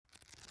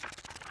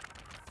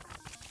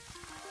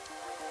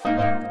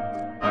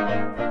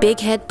Big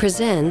Head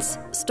presents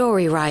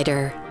Story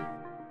Writer.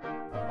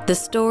 The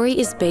story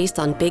is based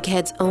on Big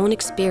Head's own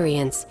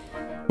experience.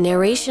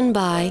 Narration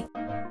by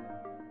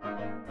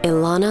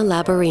Ilana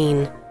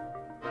Labarine.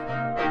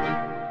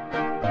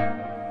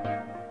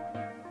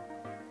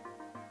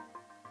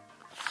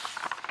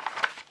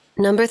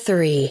 Number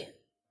 3.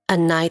 A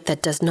Night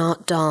That Does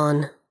Not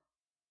Dawn.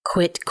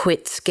 Quit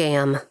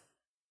Scam.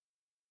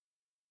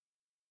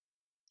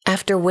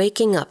 After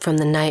waking up from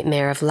the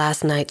nightmare of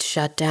last night's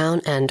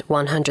shutdown and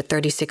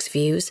 136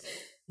 views,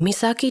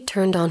 Misaki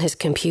turned on his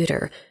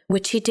computer,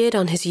 which he did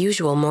on his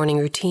usual morning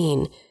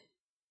routine.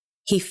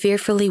 He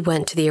fearfully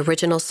went to the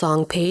original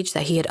song page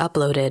that he had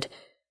uploaded.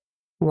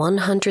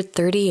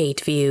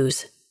 138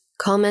 views.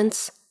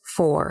 Comments,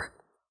 4.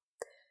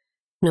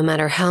 No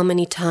matter how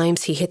many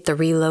times he hit the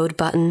reload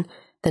button,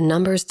 the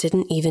numbers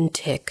didn't even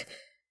tick.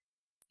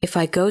 If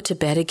I go to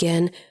bed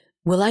again,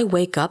 will I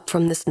wake up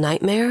from this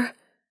nightmare?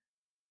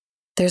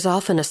 There's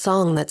often a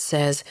song that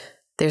says,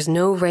 "There's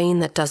no rain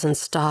that doesn't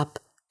stop,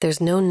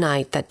 there's no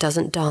night that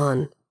doesn't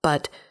dawn,"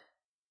 but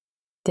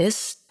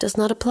this does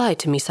not apply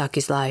to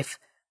Misaki's life.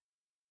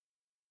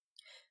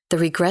 The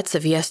regrets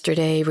of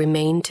yesterday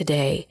remain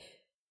today.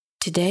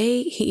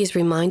 Today, he is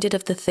reminded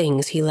of the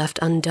things he left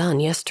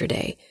undone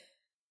yesterday.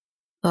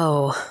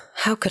 Oh,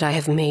 how could I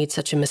have made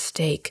such a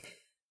mistake?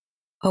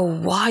 Oh,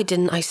 why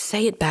didn't I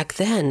say it back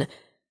then?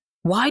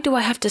 Why do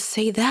I have to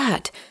say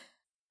that?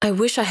 I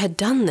wish I had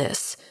done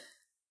this.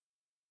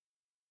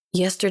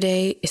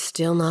 Yesterday is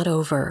still not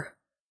over.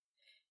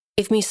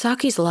 If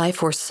Misaki's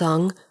life were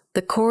sung,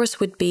 the chorus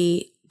would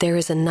be, "There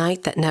is a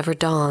night that never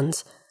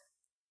dawns."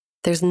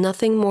 There's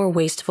nothing more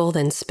wasteful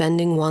than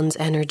spending one's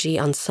energy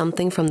on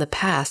something from the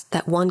past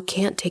that one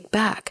can't take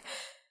back,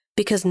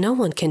 because no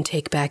one can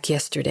take back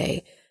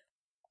yesterday.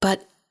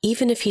 But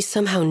even if he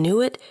somehow knew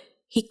it,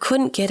 he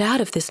couldn't get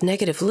out of this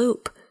negative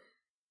loop.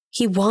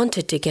 He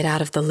wanted to get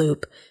out of the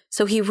loop,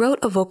 so he wrote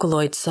a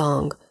Vocaloid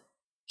song.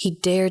 He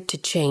dared to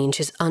change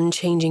his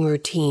unchanging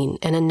routine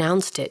and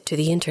announced it to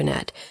the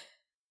internet.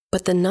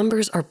 But the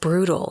numbers are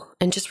brutal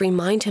and just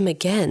remind him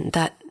again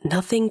that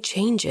nothing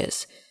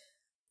changes.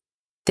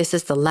 This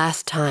is the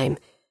last time.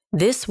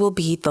 This will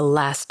be the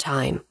last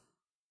time.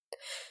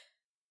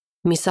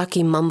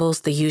 Misaki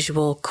mumbles the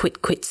usual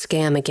quit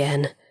scam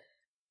again.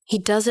 He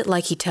does it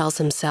like he tells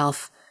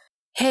himself,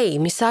 "Hey,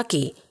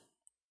 Misaki.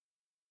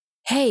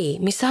 Hey,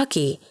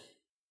 Misaki."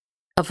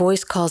 A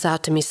voice calls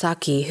out to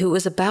Misaki, who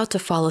is about to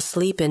fall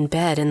asleep in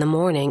bed in the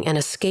morning and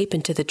escape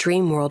into the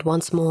dream world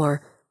once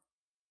more.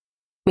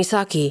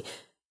 Misaki,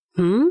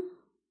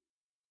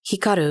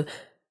 Hikaru,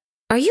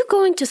 are you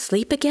going to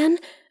sleep again?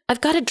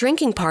 I've got a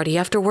drinking party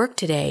after work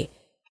today.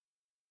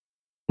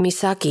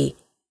 Misaki,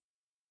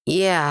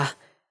 yeah.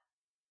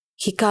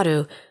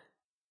 Hikaru,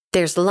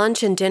 there's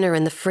lunch and dinner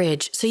in the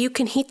fridge, so you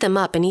can heat them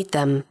up and eat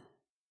them.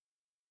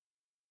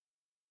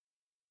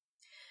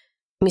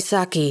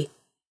 Misaki,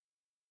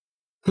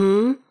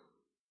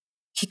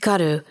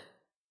 Hikaru,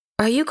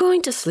 are you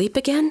going to sleep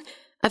again?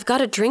 I've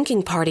got a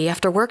drinking party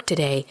after work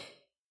today.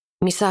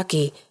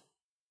 Misaki,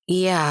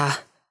 yeah.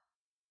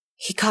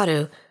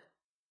 Hikaru,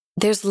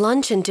 there's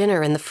lunch and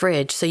dinner in the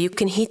fridge, so you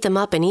can heat them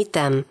up and eat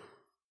them.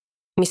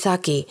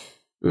 Misaki,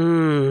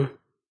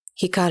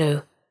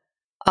 Hikaru,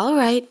 all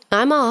right,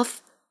 I'm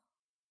off.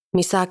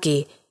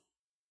 Misaki,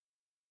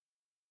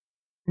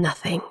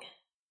 nothing.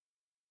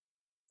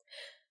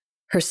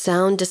 Her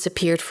sound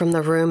disappeared from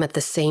the room at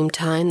the same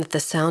time that the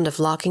sound of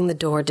locking the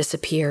door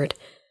disappeared.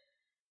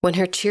 When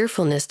her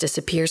cheerfulness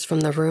disappears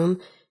from the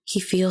room, he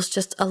feels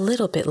just a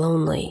little bit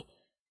lonely.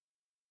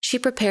 She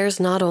prepares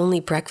not only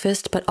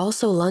breakfast, but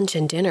also lunch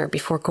and dinner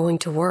before going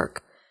to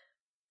work.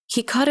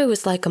 Hikaru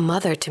is like a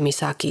mother to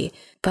Misaki,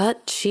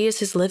 but she is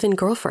his live-in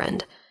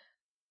girlfriend.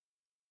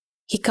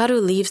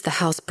 Hikaru leaves the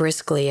house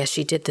briskly as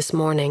she did this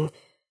morning.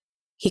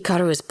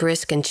 Hikaru is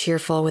brisk and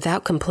cheerful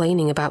without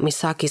complaining about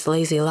Misaki's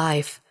lazy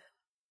life.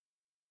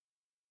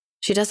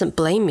 She doesn't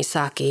blame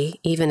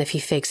Misaki, even if he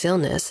fakes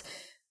illness,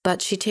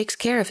 but she takes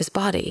care of his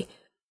body.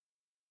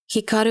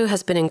 Hikaru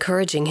has been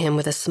encouraging him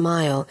with a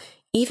smile,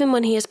 even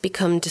when he has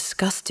become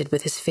disgusted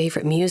with his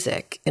favorite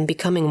music and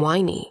becoming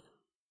whiny.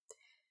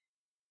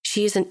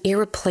 She is an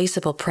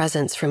irreplaceable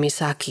presence for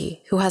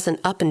Misaki, who has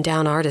an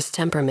up-and-down artist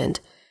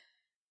temperament.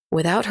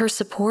 Without her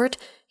support,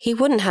 he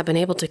wouldn't have been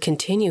able to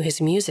continue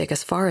his music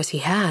as far as he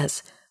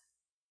has.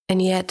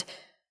 And yet,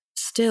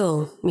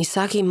 still,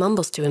 Misaki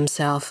mumbles to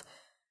himself,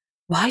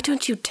 "Why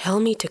don't you tell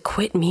me to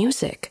quit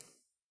music?"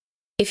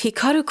 If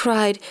Hikaru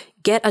cried,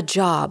 "Get a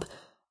job,"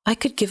 I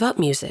could give up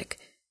music.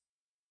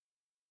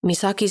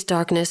 Misaki's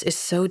darkness is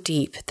so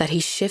deep that he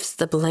shifts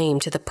the blame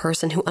to the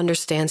person who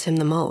understands him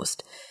the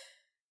most.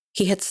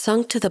 He had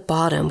sunk to the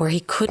bottom where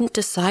he couldn't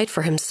decide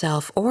for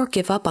himself or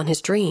give up on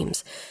his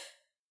dreams.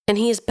 And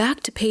he is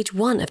back to page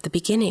 1 of the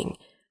beginning.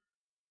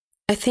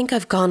 I think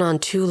I've gone on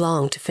too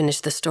long to finish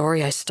the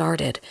story I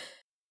started.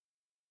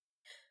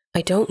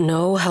 I don't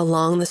know how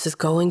long this is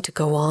going to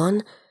go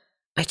on.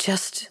 I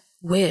just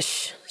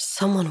wish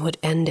someone would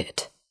end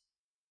it.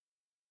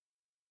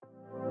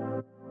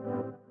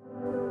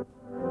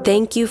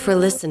 Thank you for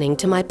listening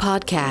to my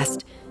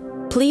podcast.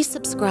 Please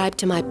subscribe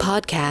to my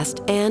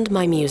podcast and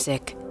my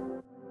music.